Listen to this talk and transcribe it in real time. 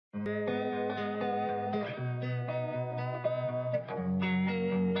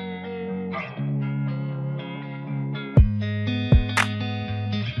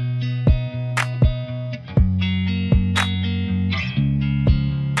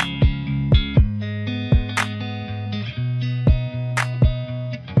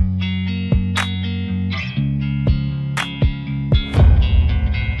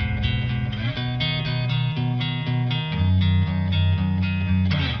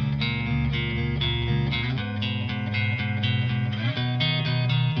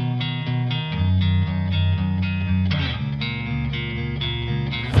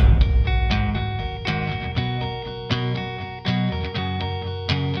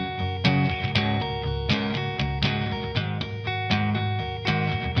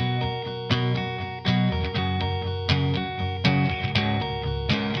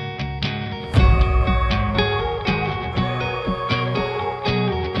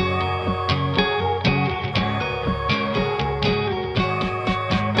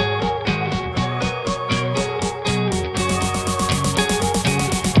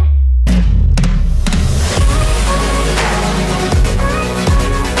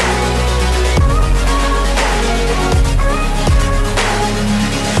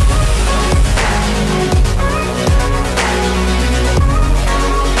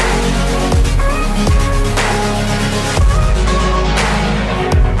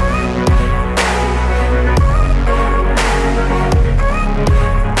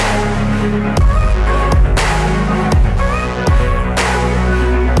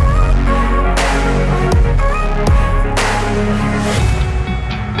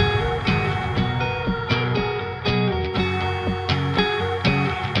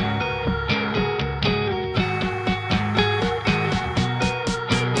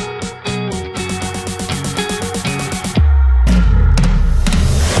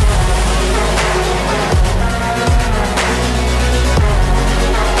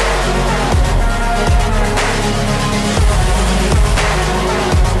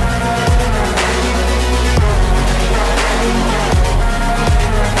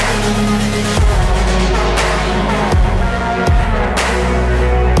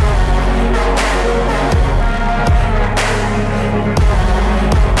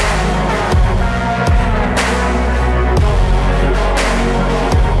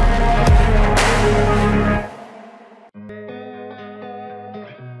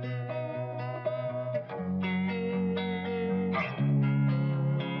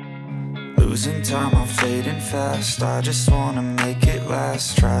Losing time, I'm fading fast. I just wanna make it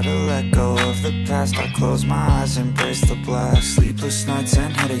last. Try to let go of the past. I close my eyes, embrace the blast. Sleepless nights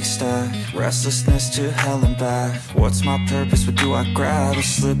and headache stack. Restlessness to hell and back. What's my purpose? What do I grab? A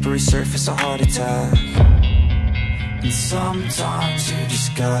slippery surface, a heart attack. And sometimes you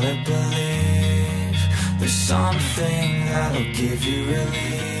just gotta believe there's something that'll give you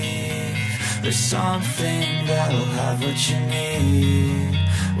relief. There's something that'll have what you need,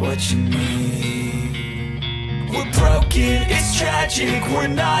 what you need. We're broken, it's tragic, we're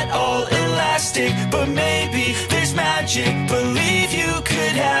not all elastic, but maybe there's magic. Believe you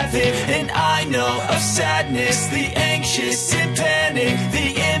could have it, and I know of sadness, the anxious and panic, the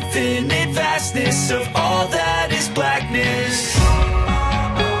infinite vastness of all that is blackness.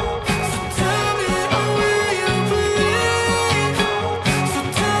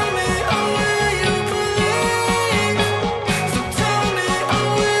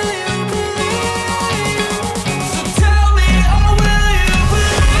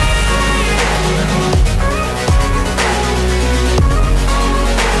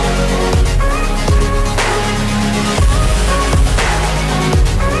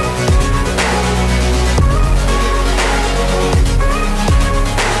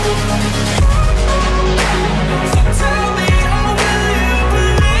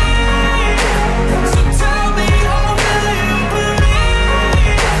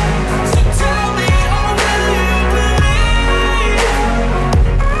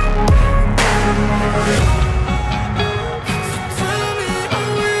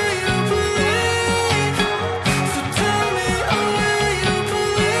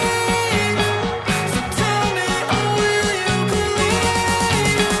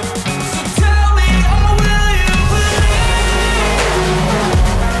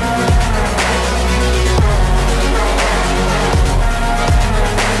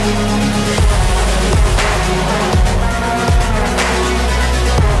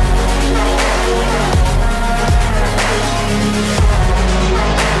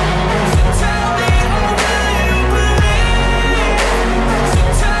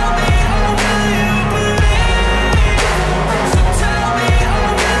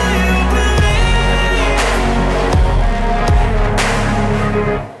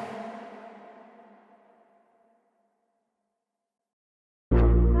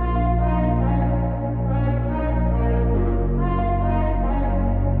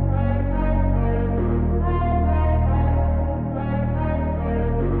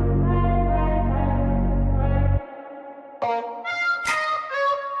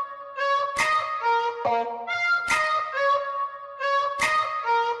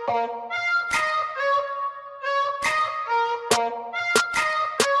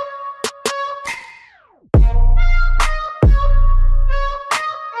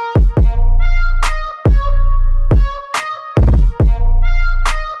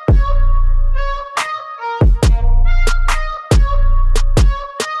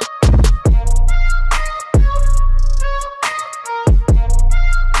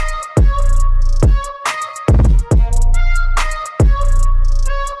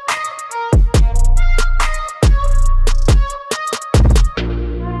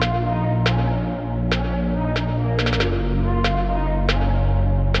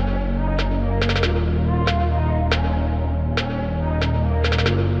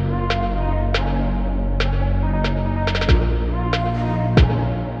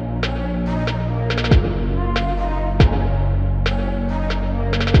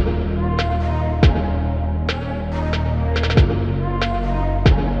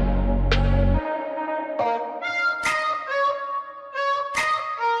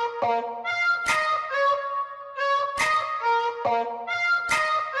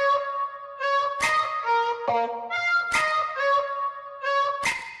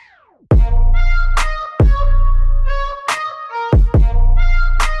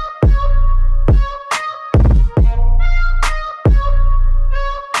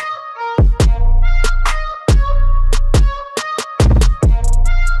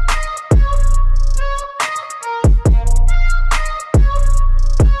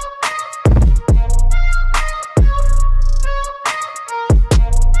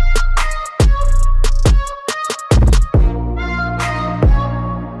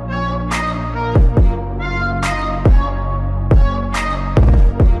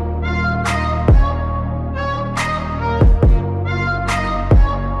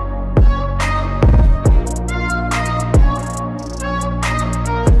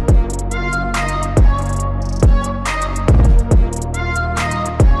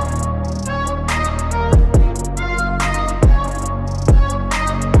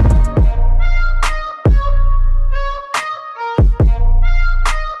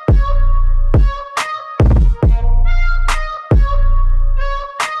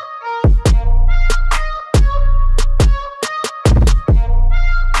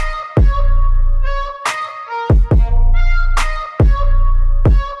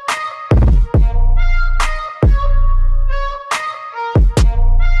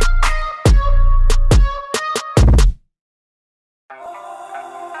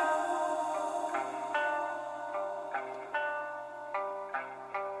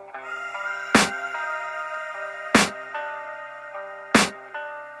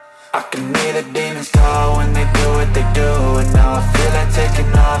 I can hear the demons call when they do what they do. And now I feel like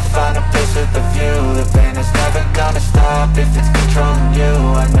taking off, find a place with a view. The pain is never gonna stop if it's controlling you.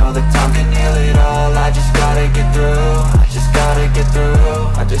 I know that time can heal it all, I just gotta get through. I just gotta get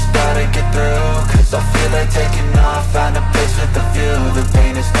through, I just gotta get through. Cause I feel like taking off, find a place with a view. The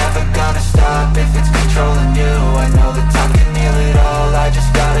pain is never gonna stop if it's controlling you. I know that time can heal it all, I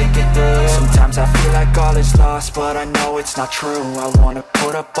just gotta get through. Sometimes I feel like all is lost, but I know it's not true. I wanna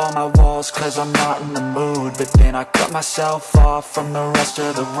put up all my walls cause I'm not in the mood, but then I cut myself off from the rest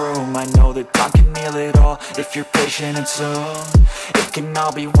of the room. I know that time can heal it all if you're patient, and soon it can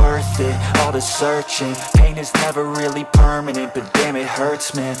all be worth it, all the searching. Pain is never really permanent, but damn it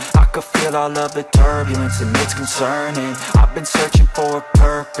hurts, man. I could feel all of the turbulence and it's concerning. I've been searching for a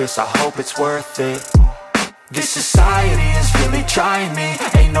purpose, I hope it's worth it. This society is really trying me.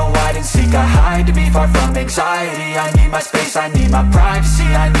 Ain't no hide and seek, I hide to be far from anxiety. I need my space, I need my privacy.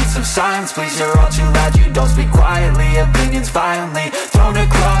 I need some silence, please, you're all too loud. You don't speak quietly, opinions violently thrown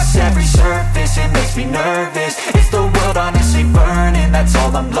across every surface. It makes me nervous, is the world honestly burning? That's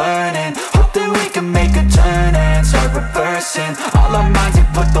all I'm learning. Hope that we can make a turn and start reversing all our minds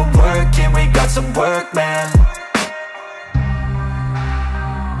and put the work in. We got some work, man.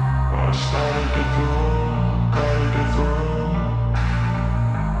 I started to do, gotta get through.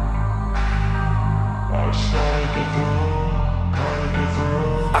 I started to do, gotta get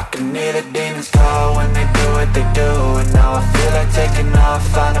through. I can hear the demons call when they do what they do. And now I feel like taking off,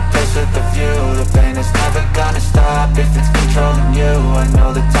 find a place with a view. The pain is never gonna stop if it's controlling you. I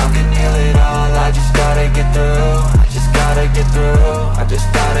know that time can heal it all, I just gotta get through. I just gotta get through, I just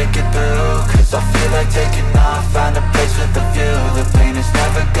gotta get through. Cause I feel like taking off, find a place with a view. The pain is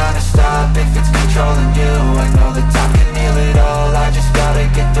never gonna stop if it's controlling you. I know that time can heal it all, I just gotta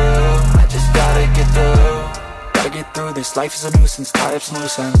get through. I just gotta get through. Gotta get through this, life is a nuisance, tie up some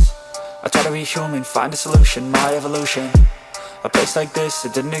loose ends. I try to be human, find a solution, my evolution. A place like this,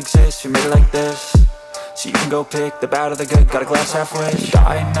 it didn't exist, we made it like this. So you can go pick the bad or the good, got a glass halfway.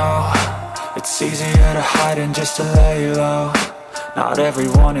 I know, it's easier to hide than just to lay low. Not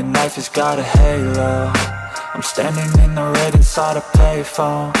everyone in life has got a halo. I'm standing in the red inside a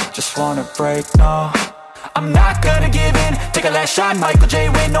payphone. Just wanna break, no, I'm not gonna give in. Take a last shot, Michael J.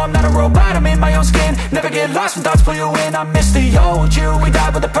 Win. No, I'm not a robot, I'm in my own skin. Never get lost when thoughts pull you in. I miss the old you, we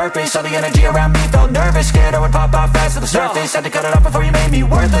died with a purpose. All the energy around me felt nervous, scared I would pop out fast to the surface. Had to cut it off before you made me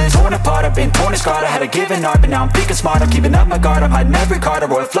worthless. Torn apart, I've been torn and scarred. I had a given art, but now I'm thinking smart. I'm keeping up my guard, I'm hiding every card. A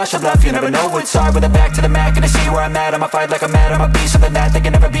royal flush of love, you never know what's hard. With a back to the mat, gonna see where I'm at. I'ma fight like I'm mad, I'm a beast of the net. They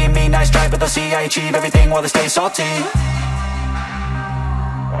can never be me, nice try, but they'll see I achieve everything while they stay salty.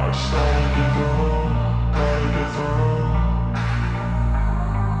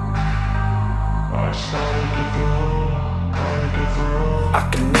 I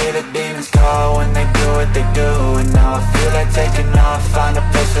can hear the demons call when they do what they do. And now I feel like taking off, find a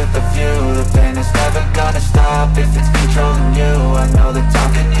place with a view. The pain is never gonna stop if it's controlling you. I know the time